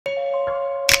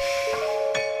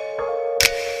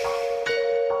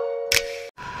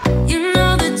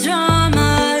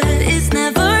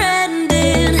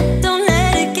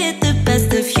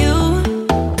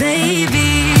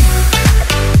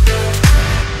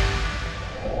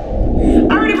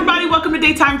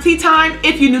Time Tea Time.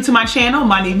 If you're new to my channel,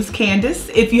 my name is Candice.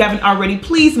 If you haven't already,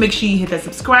 please make sure you hit that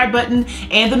subscribe button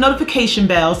and the notification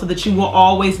bell so that you will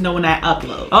always know when I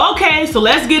upload. Okay, so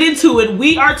let's get into it.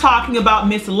 We are talking about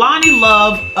Miss Loni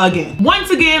Love again.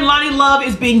 Once again, Loni Love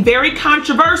is being very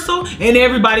controversial and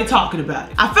everybody talking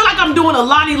about it. I feel like I'm doing a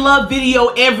Loni Love video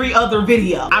every other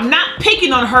video. I'm not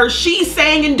picking on her. She's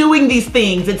saying and doing these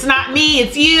things. It's not me,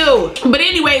 it's you. But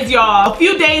anyways, y'all, a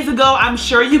few days ago, I'm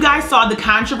sure you guys saw the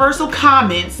controversial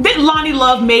comments that Loni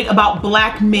Love made about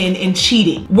black men and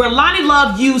cheating, where Loni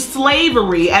Love used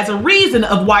slavery as a reason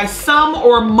of why some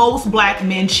or most black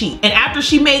men cheat. And after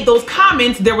she made those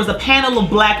comments, there was a panel of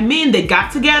black men that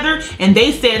got together and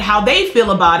they said how they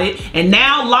feel about it. And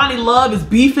now Loni Love is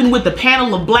beefing with the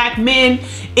panel of black men.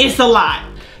 It's a lot.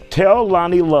 Tell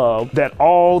Loni Love that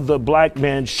all the black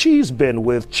men she's been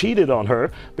with cheated on her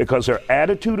because her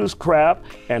attitude is crap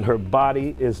and her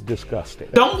body is disgusting.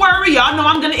 Don't worry, y'all know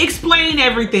I'm gonna explain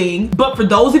everything. But for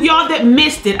those of y'all that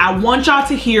missed it, I want y'all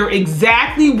to hear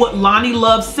exactly what Loni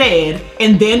Love said.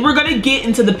 And then we're gonna get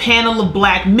into the panel of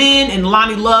black men and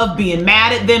Loni Love being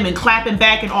mad at them and clapping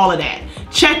back and all of that.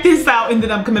 Check this out and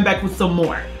then I'm coming back with some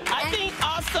more. I think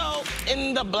also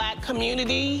in the black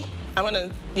community, I'm gonna,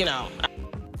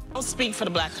 I don't speak for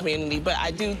the black community, but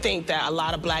I do think that a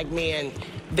lot of black men,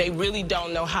 they really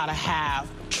don't know how to have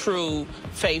true,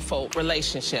 faithful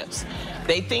relationships.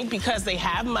 They think because they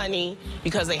have money,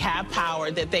 because they have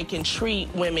power, that they can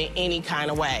treat women any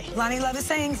kind of way. Loni Love is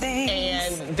saying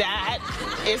things. And that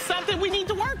is something we need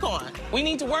to work on. We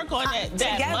need to work on that.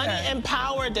 That money and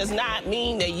power does not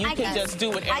mean that you can just do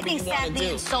whatever you want to do. I think sadly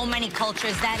in so many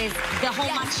cultures that is the whole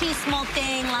machismo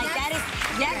thing, like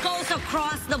that goes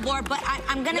across the board, but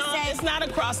I'm gonna say it's not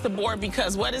across the board,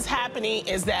 because what is happening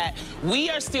is that we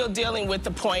are still dealing with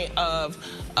the point of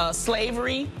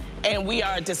slavery, and we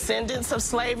are descendants of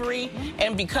slavery,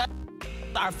 and because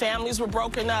our families were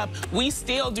broken up, we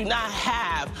still do not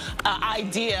have an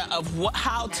idea of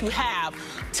how to have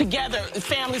together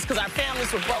families, because our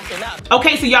families were broken up.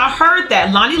 Okay, so y'all heard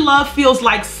that. Loni Love feels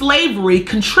like slavery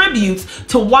contributes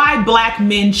to why black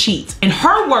men cheat. And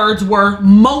her words were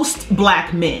most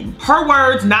black men. Her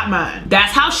words, not mine.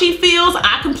 That's how she feels.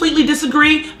 I completely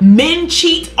disagree. Men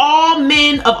cheat. All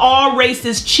men of all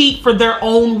races cheat for their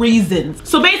own reasons.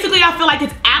 So basically, I feel like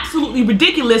it's absolutely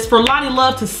ridiculous for Loni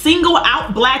Love to single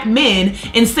out black men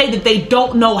and say that they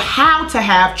don't know how to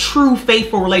have true,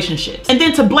 faithful relationships. And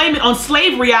then to blame it on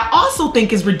slavery, I also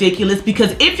think is ridiculous,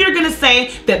 because if you're gonna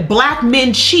say that black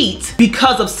men cheat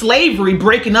because of slavery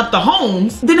breaking up the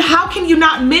homes, then how can you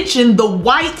not mention the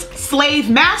white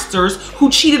slave masters who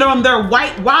cheated on their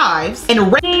white wives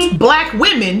and raped black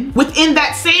women within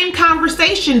that same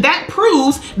conversation? That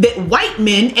proves that white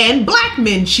men and black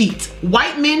men cheat.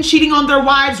 White men cheating on their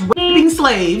wives, raping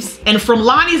slaves, and from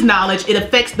Loni's knowledge, it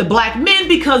affects the black men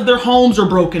because their homes are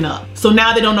broken up. So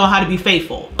now they don't know how to be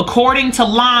faithful. According to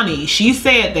Loni, she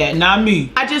said that, not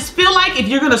me. I just feel like if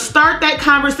you're gonna start that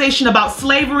conversation about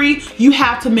slavery, you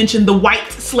have to mention the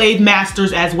white slave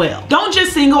masters as well. Don't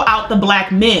just single out the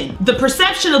black men. The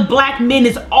perception of black men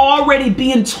is already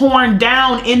being torn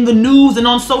down in the news and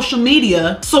on social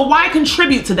media. So why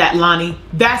contribute to that, Loni?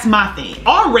 That's my thing.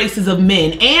 All races of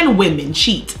men and women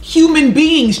cheat. Human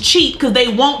beings cheat because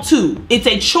they want to. It's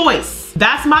a choice.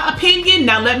 That's my opinion.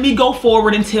 Now let me go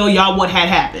forward and tell y'all what had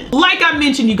happened. Like I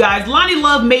mentioned, you guys, Loni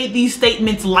Love made these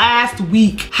statements last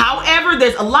week. However,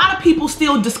 there's a lot of people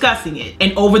still discussing it.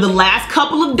 And over the last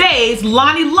couple of days,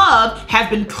 Loni Love has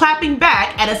been clapping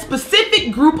back at a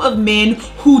specific group of men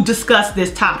who discussed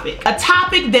this topic. A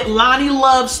topic that Loni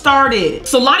Love started.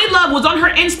 So Loni Love was on her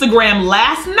Instagram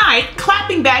last night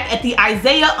clapping back at the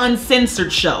Isaiah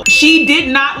Uncensored show. She did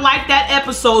not like that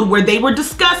episode where they were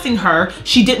discussing her.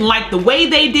 She didn't like the way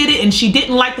they did it, and she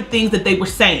didn't like the things that they were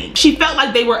saying. She felt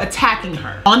like they were attacking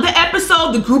her. On the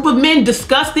episode, the group of men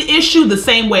discussed the issue the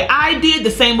same way I did,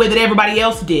 the same way that everybody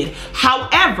else did.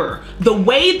 However, the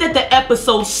way that the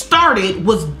episode started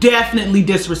was definitely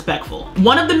disrespectful.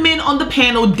 One of the men on the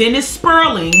panel, Dennis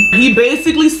Sperling, he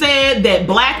basically said that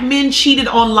black men cheated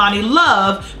on Loni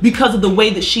Love because of the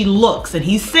way that she looks, and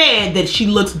he said that she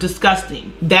looks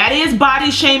disgusting. That is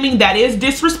body shaming, that is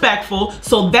disrespectful,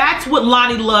 so that's what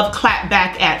Loni Love clapped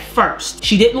back at first.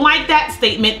 She didn't like that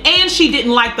statement, and she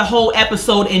didn't like the whole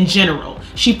episode in general.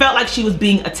 She felt like she was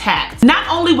being attacked. Not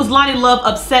only was Loni Love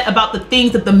upset about the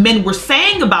things that the men were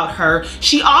saying about her,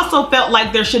 she also felt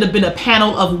like there should have been a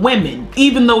panel of women,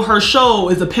 even though her show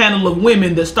is a panel of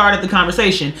women that started the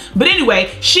conversation. But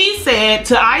anyway, she said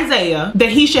to Isaiah that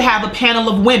he should have a panel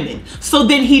of women. So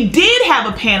then he did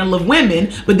have a panel of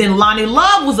women, but then Loni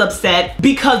Love was upset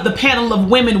because the panel of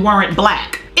women weren't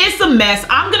black. It's a mess.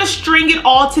 I'm gonna string it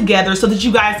all together so that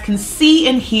you guys can see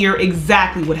and hear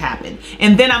exactly what happened.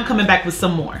 And then I'm coming back with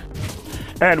some more.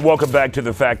 And welcome back to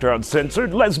The Factor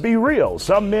Uncensored. Let's be real.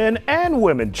 Some men and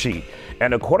women cheat.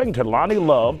 And according to Loni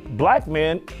Love, black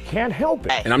men can't help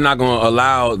it. And I'm not going to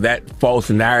allow that false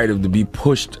narrative to be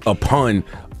pushed upon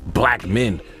black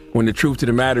men, when the truth of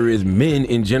the matter is men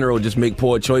in general just make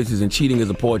poor choices, and cheating is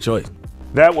a poor choice.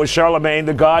 That was Charlemagne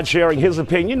the God sharing his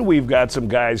opinion. We've got some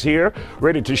guys here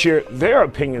ready to share their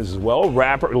opinions as well.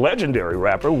 Legendary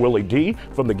rapper Willie D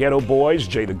from the Ghetto Boys,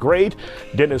 Jay the Great,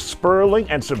 Dennis Sperling,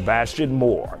 and Sebastian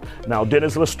Moore. Now,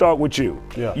 Dennis, let's start with you.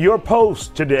 Yeah. Your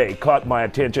post today caught my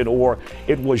attention, or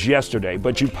it was yesterday,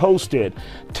 but you posted,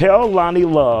 "Tell Loni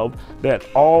Love that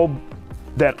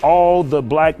all the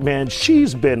black men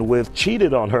she's been with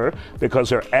cheated on her because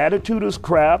her attitude is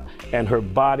crap and her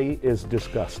body is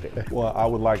disgusting." Well, I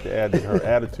would like to add that her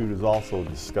attitude is also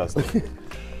disgusting.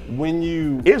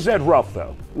 Is that rough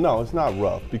though? No, it's not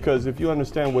rough, because if you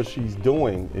understand what she's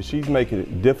doing is she's making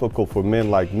it difficult for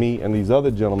men like me and these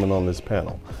other gentlemen on this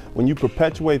panel. When you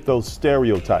perpetuate those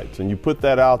stereotypes and you put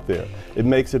that out there, it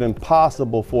makes it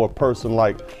impossible for a person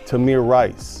like Tamir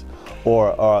Rice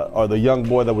or the young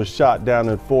boy that was shot down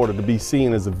in Florida to be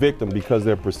seen as a victim, because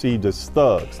they're perceived as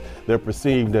thugs, they're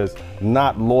perceived as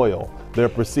not loyal, they're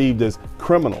perceived as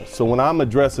criminals. So when I'm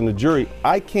addressing the jury,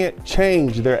 I can't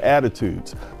change their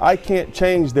attitudes, I can't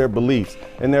change their beliefs,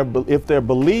 and if their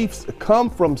beliefs come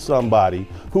from somebody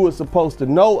who is supposed to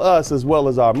know us as well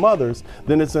as our mothers,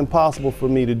 then it's impossible for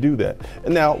me to do that.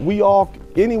 And now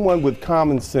anyone with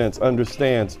common sense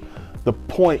understands the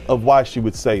point of why she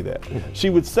would say that.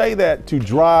 She would say that to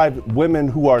drive women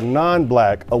who are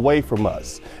non-black away from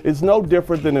us. It's no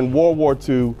different than in World War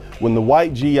II when the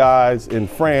white GIs in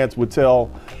France would tell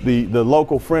the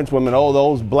local French women, "Oh,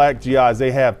 those black GIs,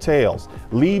 they have tails.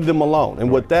 Leave them alone."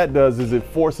 And what that does is it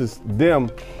forces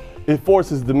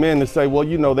the men to say, well,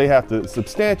 you know, they have to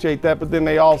substantiate that, but then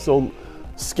they also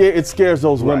it scares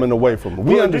those women away from them.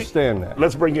 We understand that.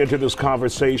 Let's bring you into this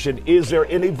conversation. Is there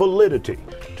any validity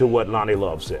to what Loni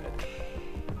Love said?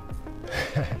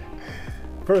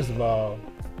 First of all,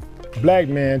 black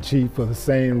men cheat for the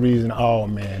same reason all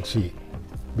men cheat,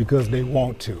 because they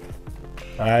want to,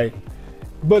 all right?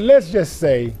 But let's just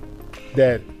say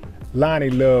that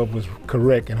Loni Love was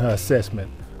correct in her assessment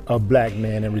of black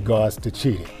men in regards to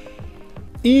cheating.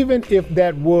 Even if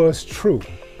that was true,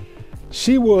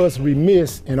 she was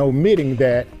remiss in omitting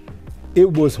that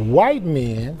it was white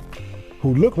men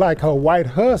who looked like her white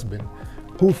husband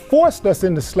who forced us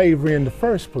into slavery in the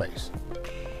first place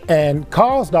and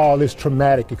caused all this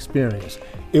traumatic experience.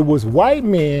 It was white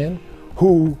men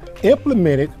who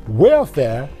implemented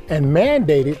welfare and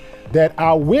mandated that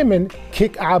our women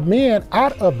kick our men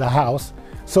out of the house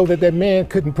so that that man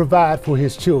couldn't provide for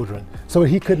his children, so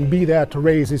he couldn't be there to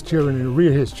raise his children and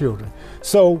rear his children.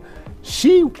 So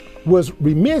she was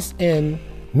remiss in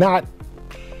not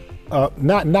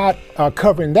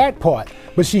covering that part,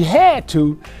 but she had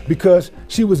to, because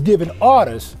she was giving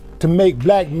orders to make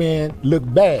black men look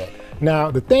bad.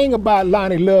 Now, the thing about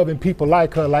Loni Love and people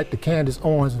like her, like the Candace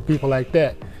Owens and people like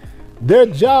that, their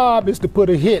job is to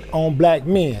put a hit on black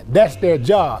men. That's their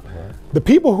job. The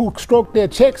people who stroke their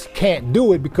checks can't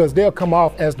do it because they'll come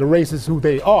off as the racists who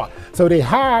they are. So they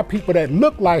hire people that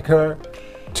look like her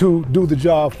to do the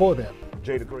job for them.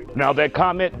 Now, that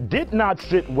comment did not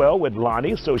sit well with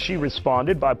Loni, so she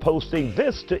responded by posting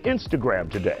this to Instagram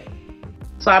today.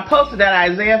 So I posted that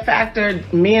Isaiah Factor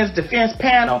Men's Defense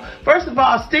panel. First of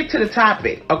all, stick to the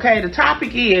topic, okay? The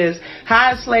topic is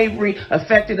how slavery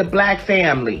affected a black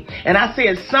family. And I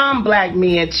said some black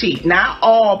men cheat, not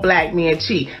all black men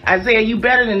cheat. Isaiah, you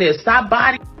better than this. Stop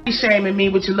body shaming me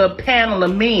with your little panel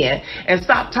of men and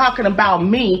stop talking about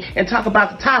me and talk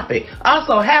about the topic.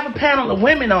 Also, have a panel of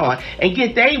women on and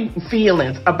get their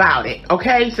feelings about it,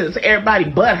 okay? Since everybody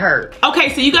butt hurt.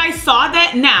 Okay, so you guys saw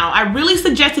that. Now, I really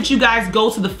suggest that you guys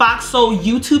go to the Fox Soul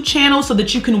YouTube channel so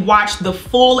that you can watch the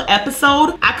full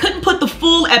episode. I couldn't put the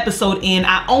full episode in.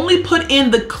 I only put in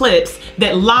the clips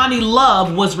that Loni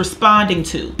Love was responding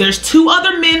to. There's two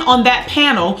other men on that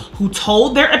panel who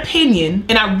told their opinion,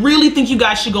 and I really think you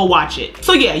guys should go watch it.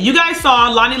 So yeah, you guys saw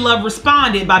Loni Love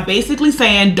responded by basically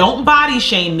saying, don't body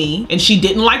shame me. And she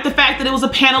didn't like the fact that it was a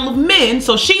panel of men,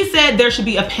 so she said there should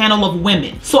be a panel of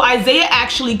women. So Isaiah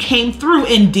actually came through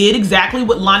and did exactly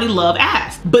what Loni Love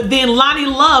asked. But then Loni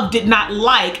Love did not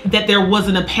like that there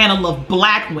wasn't a panel of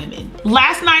black women.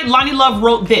 Last night, Loni Love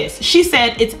wrote this. She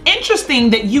said, it's interesting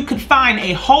that you could find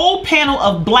a whole panel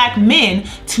of black men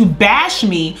to bash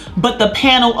me, but the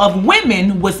panel of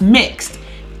women was mixed.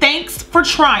 Thanks for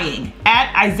trying,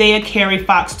 at Isaiah Carey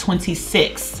Fox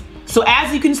 26. So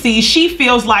as you can see, she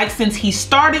feels like since he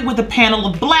started with a panel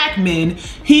of black men,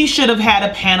 he should have had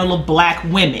a panel of black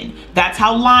women. That's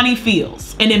how Loni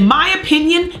feels. And in my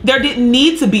opinion, there didn't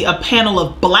need to be a panel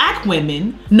of black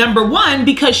women. Number one,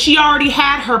 because she already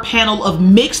had her panel of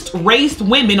mixed race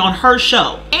women on her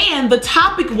show. And the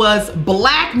topic was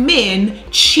black men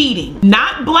cheating.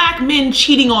 Not black men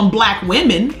cheating on black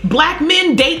women. Black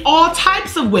men date all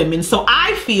types of women. So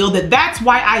I feel that that's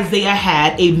why Isaiah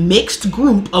had a mixed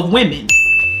group of women.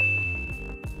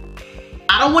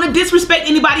 I don't want to disrespect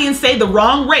anybody and say the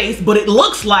wrong race, but it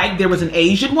looks like there was an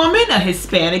Asian woman, a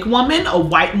Hispanic woman, a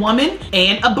white woman,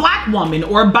 and a black woman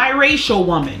or a biracial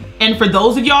woman. And for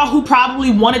those of y'all who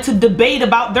probably wanted to debate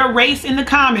about their race in the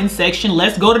comments section,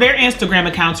 let's go to their Instagram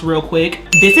accounts real quick.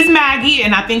 This is Maggie,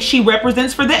 and I think she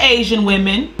represents for the Asian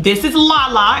women. This is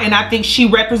Lala, and I think she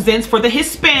represents for the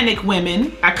Hispanic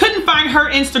women. I couldn't find her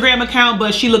Instagram account,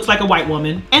 but she looks like a white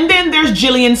woman. And then there's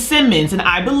Jillian Simmons, and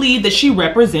I believe that she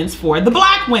represents for the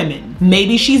black women.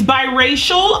 Maybe she's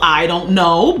biracial, I don't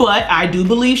know, but I do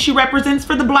believe she represents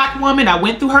for the black woman. I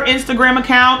went through her Instagram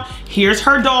account. Here's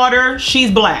her daughter,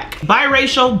 she's black.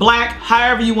 Biracial, black,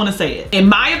 however you want to say it. In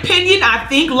my opinion, I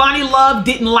think Loni Love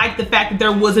didn't like the fact that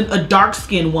there wasn't a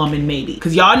dark-skinned woman, maybe.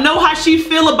 Because y'all know how she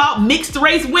feel about mixed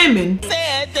race women.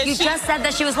 You just said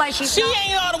that she was like, she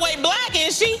ain't all the way black,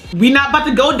 is she? We not about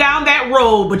to go down that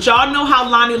road, but y'all know how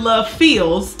Loni Love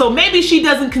feels. So maybe she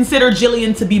doesn't consider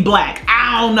Jillian to be black.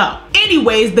 I don't know.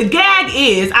 Anyways, the gag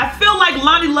is, I feel like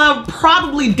Loni Love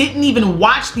probably didn't even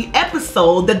watch the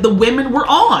episode that the women were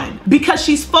on, because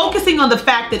she's focusing on the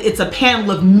fact that it's a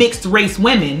panel of mixed race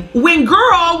women. When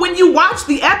girl, when you watch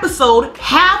the episode,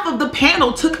 half of the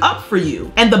panel took up for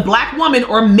you. And the black woman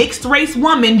or mixed race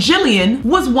woman, Jillian,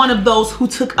 was one of those who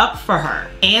took up for her.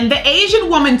 And the Asian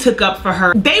woman took up for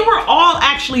her. They were all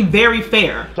actually very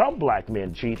fair. Some black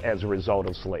men cheat as a result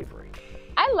of slavery.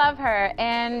 I love her,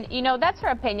 and you know, that's her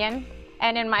opinion.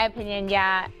 And in my opinion,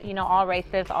 yeah, you know, all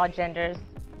races, all genders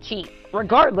cheat.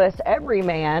 Regardless, every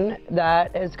man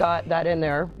that has got that in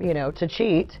there, you know, to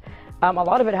cheat, a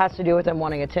lot of it has to do with them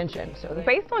wanting attention. So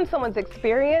based on someone's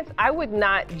experience, I would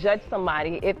not judge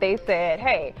somebody if they said,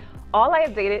 hey, all I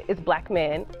have dated is black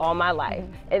men all my life.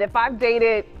 And if I've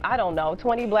dated, I don't know,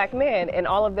 20 black men and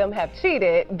all of them have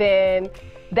cheated, then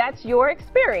that's your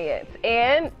experience.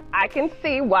 And I can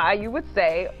see why you would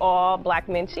say all black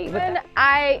men cheat. And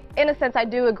in a sense, I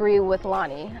do agree with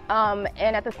Loni.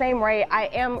 And at the same rate, I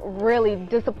am really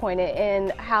disappointed in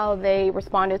how they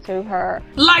responded to her.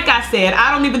 Like I said,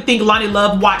 I don't even think Loni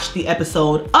Love watched the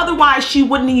episode. Otherwise, she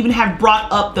wouldn't even have brought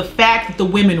up the fact that the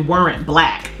women weren't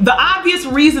black. The obvious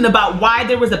reason about why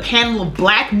there was a panel of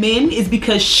black men is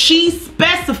because she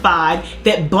specified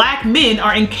that black men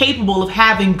are incapable of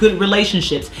having good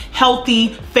relationships,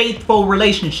 healthy, faithful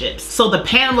relationships. So the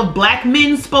panel of black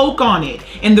men spoke on it.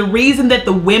 And the reason that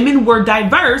the women were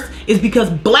diverse is because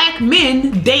black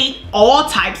men date all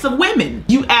types of women.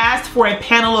 You asked for a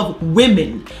panel of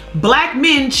women. Black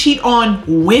men cheat on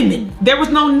women. There was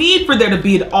no need for there to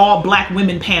be an all black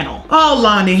women panel. Oh,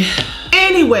 Loni.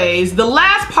 Anyways, the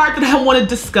last part that I want to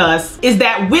discuss is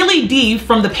that Willie D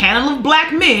from the panel of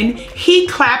black men, he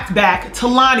clapped back to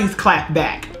Loni's clap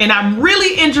back. And I'm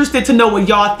really interested to know what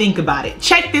y'all think about it.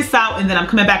 Check this out, and then I'm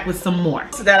coming back with some more.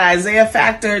 So that Isaiah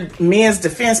Factor men's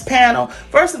defense panel,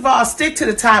 first of all, stick to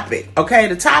the topic, okay?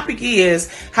 The topic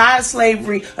is how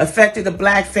slavery affected the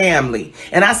black family.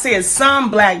 And I said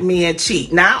some black men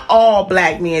cheat, not all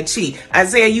black men cheat.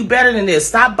 Isaiah, you better than this.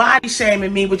 Stop body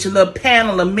shaming me with your little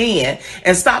panel of men,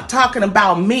 and stop talking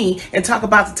about me and talk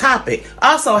about the topic.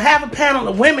 Also, have a panel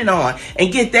of women on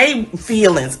and get their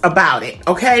feelings about it,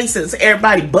 okay? Since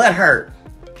everybody butt hurt.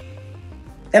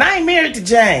 And I ain't married to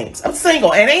James. I'm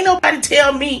single. And ain't nobody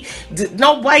tell me,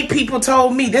 no white people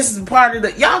told me this is part of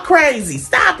the, y'all crazy.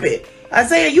 Stop it.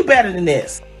 Isaiah, you better than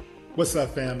this. What's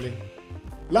up, family?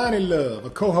 Loni Love, a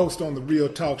co-host on The Real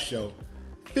Talk Show,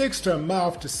 fixed her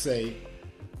mouth to say,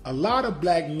 a lot of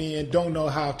black men don't know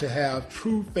how to have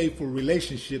true, faithful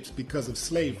relationships because of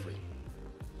slavery.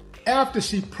 After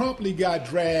she promptly got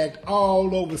dragged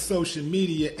all over social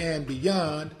media and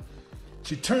beyond,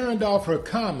 she turned off her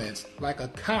comments like a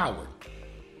coward.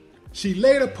 She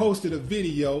later posted a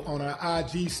video on her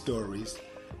IG stories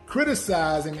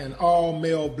criticizing an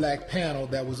all-male black panel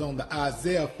that was on the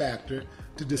Isaiah Factor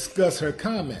to discuss her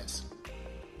comments.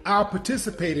 I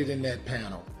participated in that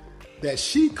panel that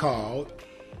she called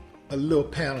a little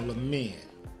panel of men.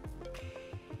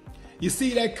 You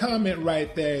see, that comment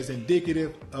right there is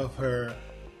indicative of her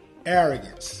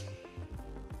arrogance.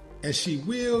 And she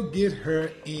will get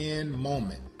her end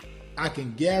moment. I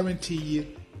can guarantee you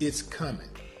it's coming.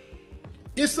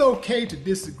 It's okay to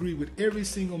disagree with every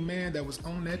single man that was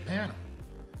on that panel.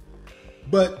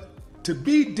 But to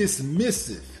be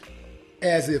dismissive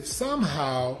as if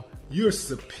somehow you're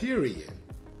superior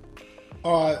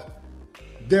or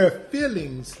their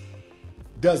feelings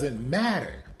doesn't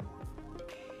matter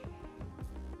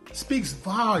speaks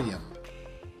volume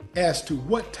as to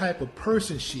what type of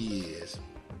person she is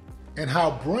and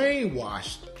how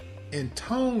brainwashed and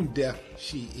tone deaf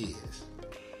she is.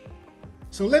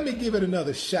 So let me give it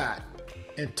another shot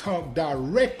and talk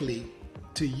directly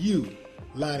to you,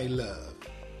 Loni Love.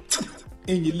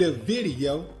 In your little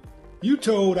video, you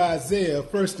told Isaiah,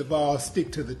 first of all,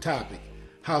 stick to the topic,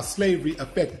 how slavery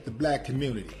affected the black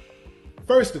community.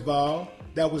 First of all,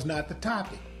 that was not the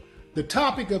topic. The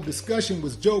topic of discussion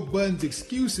was Joe Budden's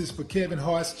excuses for Kevin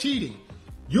Hart's cheating.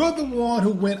 You're the one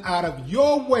who went out of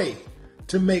your way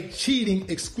to make cheating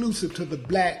exclusive to the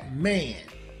black man.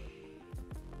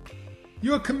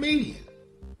 You're a comedian,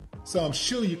 so I'm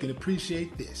sure you can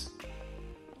appreciate this.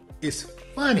 It's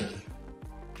funny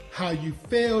how you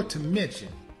failed to mention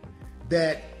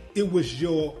that it was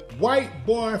your white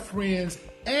boyfriend's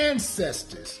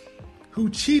ancestors who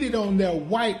cheated on their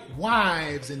white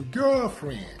wives and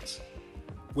girlfriends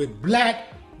with black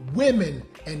women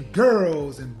and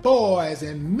girls and boys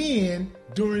and men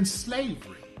during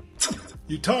slavery.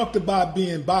 You talked about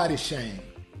being body shamed.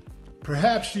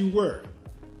 Perhaps you were,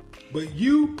 but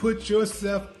you put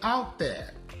yourself out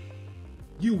there.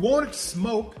 You wanted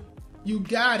smoke, you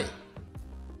got it.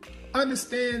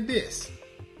 Understand this.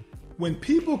 When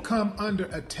people come under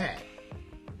attack,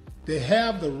 they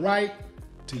have the right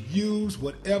to use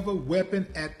whatever weapon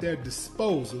at their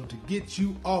disposal to get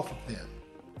you off of them.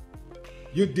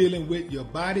 You're dealing with your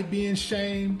body being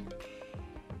shamed.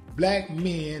 Black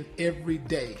men every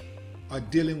day are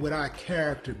dealing with our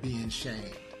character being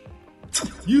shamed.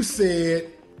 You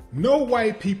said no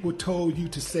white people told you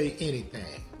to say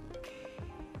anything.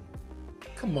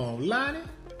 Come on, Loni.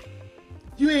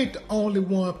 You ain't the only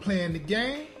one playing the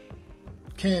game.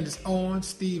 Candace Owens,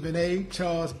 Stephen A.,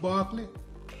 Charles Barkley.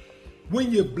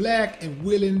 When you're black and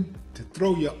willing to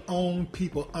throw your own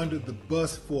people under the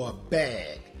bus for a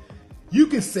bag, you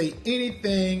can say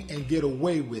anything and get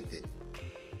away with it.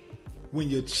 When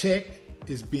your check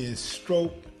is being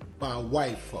stroked by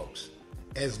white folks,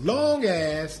 as long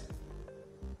as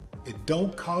it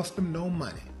don't cost them no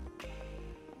money.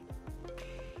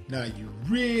 Now you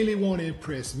really want to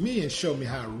impress me and show me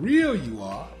how real you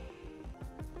are.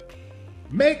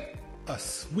 Make a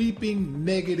sweeping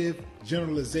negative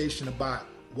generalization about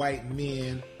white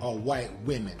men or white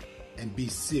women and be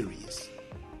serious.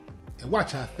 And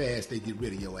watch how fast they get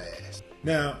rid of your ass.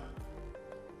 Now,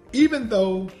 even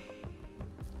though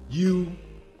you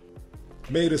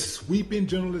made a sweeping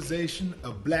generalization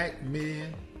of black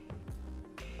men,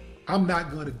 I'm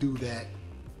not going to do that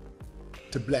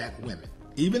to black women.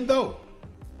 Even though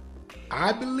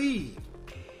I believe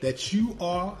that you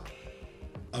are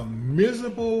a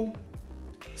miserable,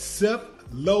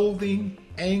 self-loathing,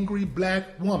 angry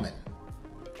black woman,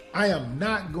 I am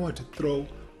not going to throw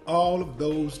all of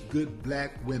those good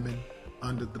black women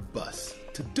under the bus.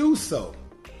 To do so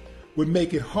would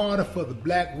make it harder for the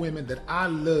black women that I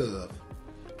love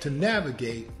to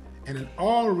navigate in an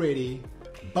already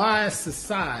biased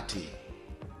society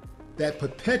that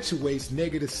perpetuates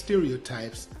negative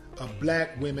stereotypes of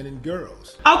black women and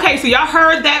girls. Okay, so y'all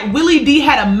heard that? Willie D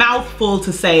had a mouthful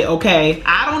to say, okay?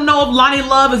 I don't know if Loni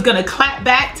Love is gonna clap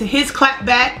back to his clap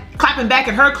back, clapping back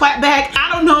at her clap back.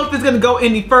 I don't know if it's gonna go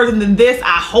any further than this.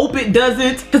 I hope it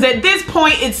doesn't, because at this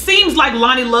point, it seems like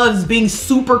Loni Love is being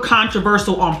super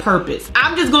controversial on purpose.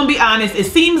 I'm just gonna be honest. It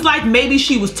seems like maybe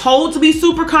she was told to be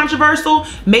super controversial.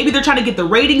 Maybe they're trying to get the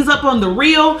ratings up on the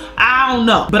reel. I don't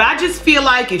know. But I just feel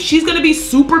like if she's gonna be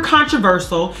super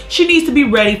controversial, she needs to be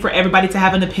ready for everybody to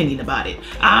have an opinion about it.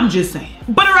 I'm just saying.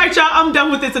 But all right, y'all, I'm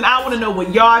done with this and I want to know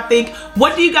what y'all think.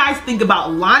 What do you guys think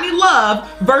about Loni Love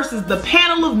versus the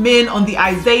panel of men on the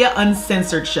Isaiah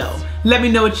Uncensored show? Let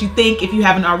me know what you think. If you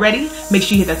haven't already, make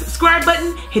sure you hit that subscribe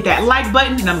button, hit that like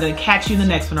button, and I'm going to catch you in the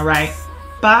next one, all right?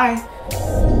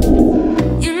 Bye.